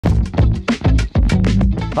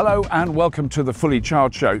Hello and welcome to the Fully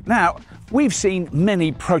Charged Show. Now, we've seen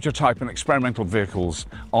many prototype and experimental vehicles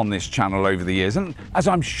on this channel over the years, and as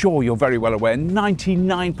I'm sure you're very well aware,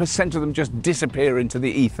 99% of them just disappear into the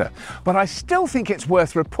ether. But I still think it's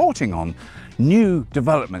worth reporting on new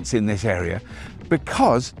developments in this area,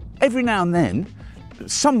 because every now and then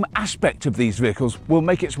some aspect of these vehicles will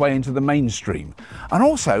make its way into the mainstream. And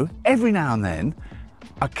also, every now and then,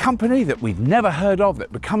 a company that we've never heard of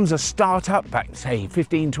that becomes a startup back, say,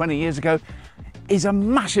 15, 20 years ago, is a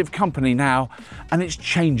massive company now, and it's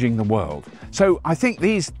changing the world. So I think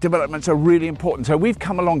these developments are really important. So we've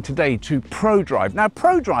come along today to ProDrive. Now,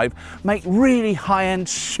 ProDrive make really high-end,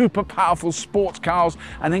 super powerful sports cars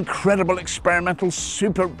and incredible experimental,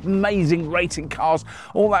 super amazing racing cars,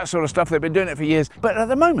 all that sort of stuff. They've been doing it for years. But at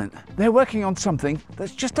the moment, they're working on something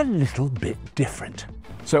that's just a little bit different.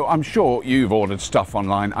 So I'm sure you've ordered stuff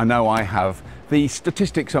online. I know I have. The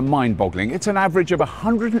statistics are mind-boggling. It's an average of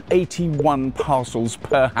 181 parcels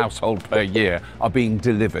per household per year are being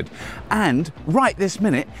delivered. And right this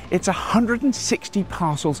minute, it's 160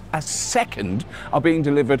 parcels a second are being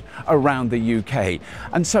delivered around the UK.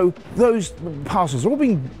 And so those parcels are all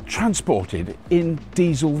being transported in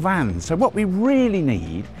diesel vans. So what we really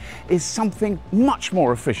need is something much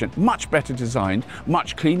more efficient, much better designed,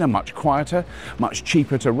 much cleaner, much quieter, much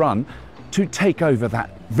cheaper to run, to take over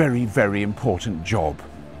that very, very important job.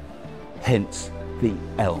 Hence the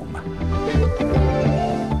ELM.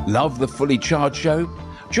 Love the Fully Charged Show?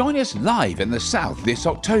 Join us live in the South this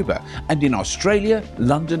October and in Australia,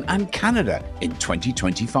 London and Canada in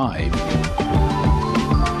 2025.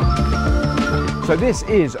 So this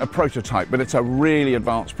is a prototype, but it's a really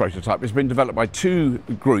advanced prototype. It's been developed by two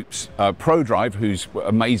groups, ProDrive, whose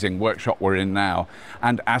amazing workshop we're in now,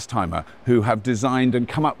 and Astheimer, who have designed and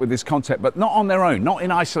come up with this concept, but not on their own, not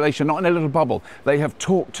in isolation, not in a little bubble. They have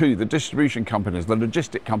talked to the distribution companies, the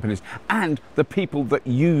logistic companies, and the people that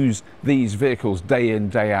use these vehicles day in,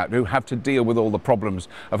 day out, who have to deal with all the problems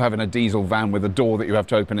of having a diesel van with a door that you have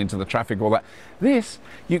to open into the traffic, all that. This,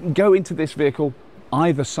 you can go into this vehicle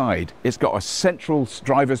either side. It's got a central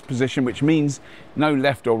driver's position, which means no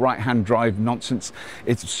left or right hand drive nonsense.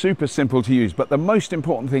 It's super simple to use, but the most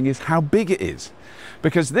important thing is how big it is,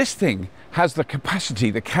 because this thing has the capacity,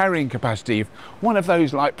 the carrying capacity of one of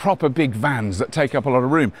those like proper big vans that take up a lot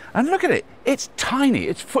of room. And look at it, it's tiny,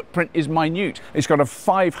 its footprint is minute. It's got a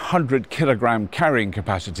 500 kilogram carrying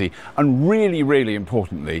capacity, and really, really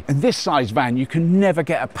importantly, in this size van, you can never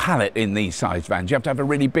get a pallet in these size vans. You have to have a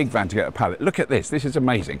really big van to get a pallet. Look at this, this is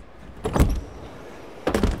amazing.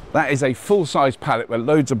 That is a full-size pallet with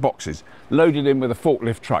loads of boxes loaded in with a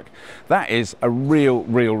forklift truck. That is a real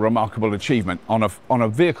remarkable achievement on a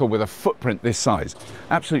vehicle with a footprint this size.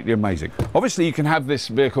 Absolutely amazing. Obviously, you can have this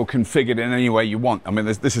vehicle configured in any way you want. I mean,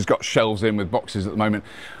 this has got shelves in with boxes at the moment.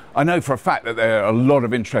 I know for a fact that there are a lot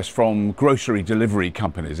of interest from grocery delivery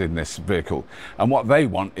companies in this vehicle, and what they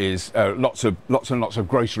want is lots and lots of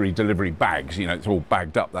grocery delivery bags. You know, it's all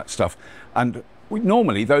bagged up, that stuff. And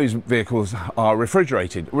normally those vehicles are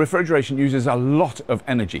refrigerated. Refrigeration uses a lot of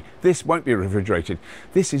energy. This won't be refrigerated.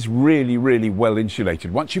 This is really well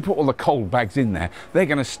insulated. Once you put all the cold bags in there, they're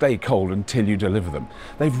going to stay cold until you deliver them.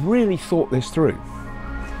 They've really thought this through.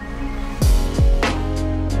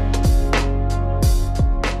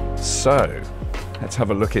 So let's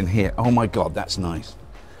have a look in here. Oh my God, that's nice.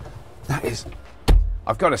 That is,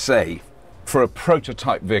 I've got to say, for a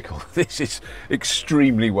prototype vehicle, this is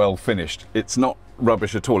extremely well finished. It's not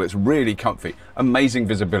rubbish at all. It's really comfy, amazing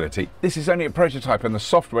visibility. This is only a prototype, and the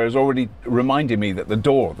software is already reminding me that the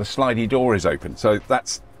slidey door is open. So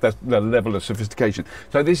that's the level of sophistication.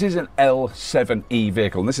 So this is an L7e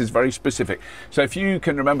vehicle, and this is very specific. So if you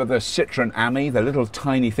can remember the Citroen Ami, the little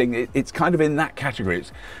tiny thing, it's kind of in that category.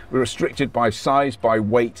 It's restricted by size, by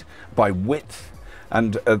weight, by width.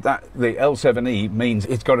 And that the L7e means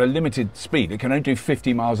it's got a limited speed. It can only do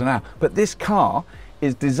 50 miles an hour. But this car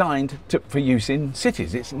is designed for use in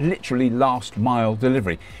cities. It's literally last mile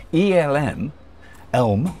delivery. ELM,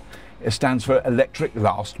 it stands for electric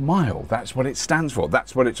last mile. That's what it stands for.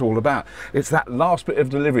 That's what it's all about. It's that last bit of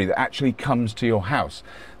delivery that actually comes to your house,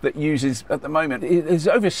 that uses, at the moment, there's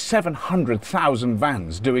over 700,000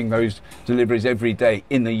 vans doing those deliveries every day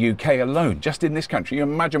in the UK alone, just in this country. You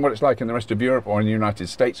imagine what it's like in the rest of Europe or in the United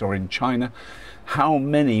States or in China. How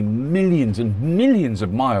many millions and millions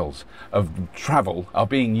of miles of travel are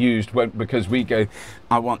being used because we go,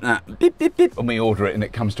 I want that, beep, beep, beep, and we order it and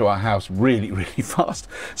it comes to our house really fast.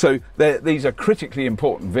 So these are critically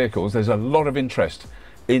important vehicles. There's a lot of interest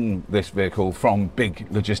in this vehicle from big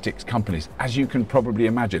logistics companies, as you can probably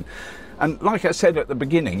imagine. And like I said at the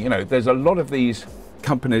beginning, you know, there's a lot of these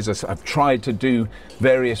companies have tried to do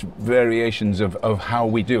various variations of how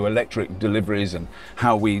we do electric deliveries and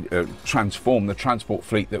how we transform the transport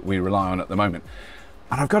fleet that we rely on at the moment.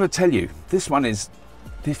 And I've got to tell you, this one's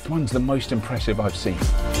the most impressive I've seen.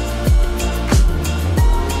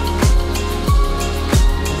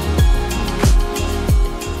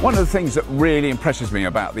 One of the things that really impresses me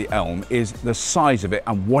about the Elm is the size of it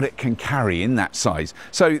and what it can carry in that size.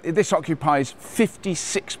 So this occupies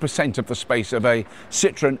 56% of the space of a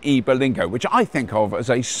Citroen e-Berlingo, which I think of as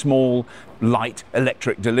a small, light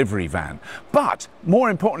electric delivery van. But more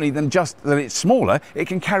importantly than just that it's smaller, it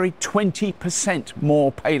can carry 20%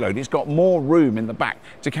 more payload. It's got more room in the back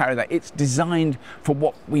to carry that. It's designed for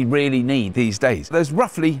what we really need these days. There's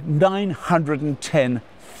roughly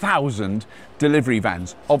 910,000 delivery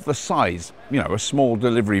vans of the size, you know, a small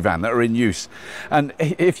delivery van that are in use. And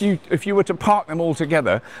if you were to park them all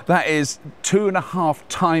together, that is 2.5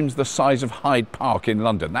 times the size of Hyde Park in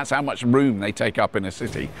London. That's how much room they take up in a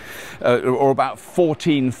city, or about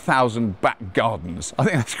 14,000 back gardens. I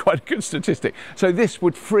think that's quite a good statistic. So this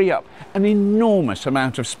would free up an enormous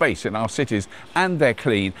amount of space in our cities, and they're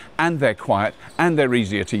clean, and they're quiet, and they're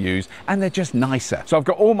easier to use, and they're just nicer. So I've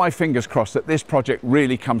got all my fingers crossed that this project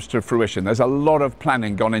really comes to fruition. There's a lot of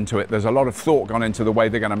planning gone into it. There's a lot of thought gone into the way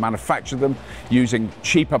they're going to manufacture them, using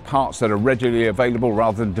cheaper parts that are readily available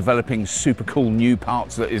rather than developing super cool new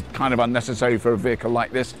parts that is kind of unnecessary for a vehicle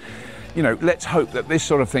like this. You know, let's hope that this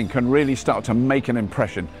sort of thing can really start to make an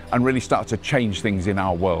impression and really start to change things in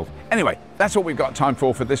our world. Anyway, that's all we've got time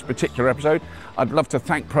for this particular episode. I'd love to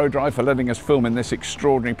thank ProDrive for letting us film in this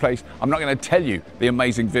extraordinary place. I'm not going to tell you the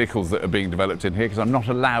amazing vehicles that are being developed in here because I'm not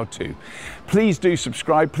allowed to. Please do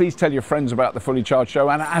subscribe. Please tell your friends about the Fully Charged Show.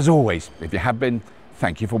 And as always, if you have been,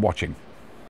 thank you for watching.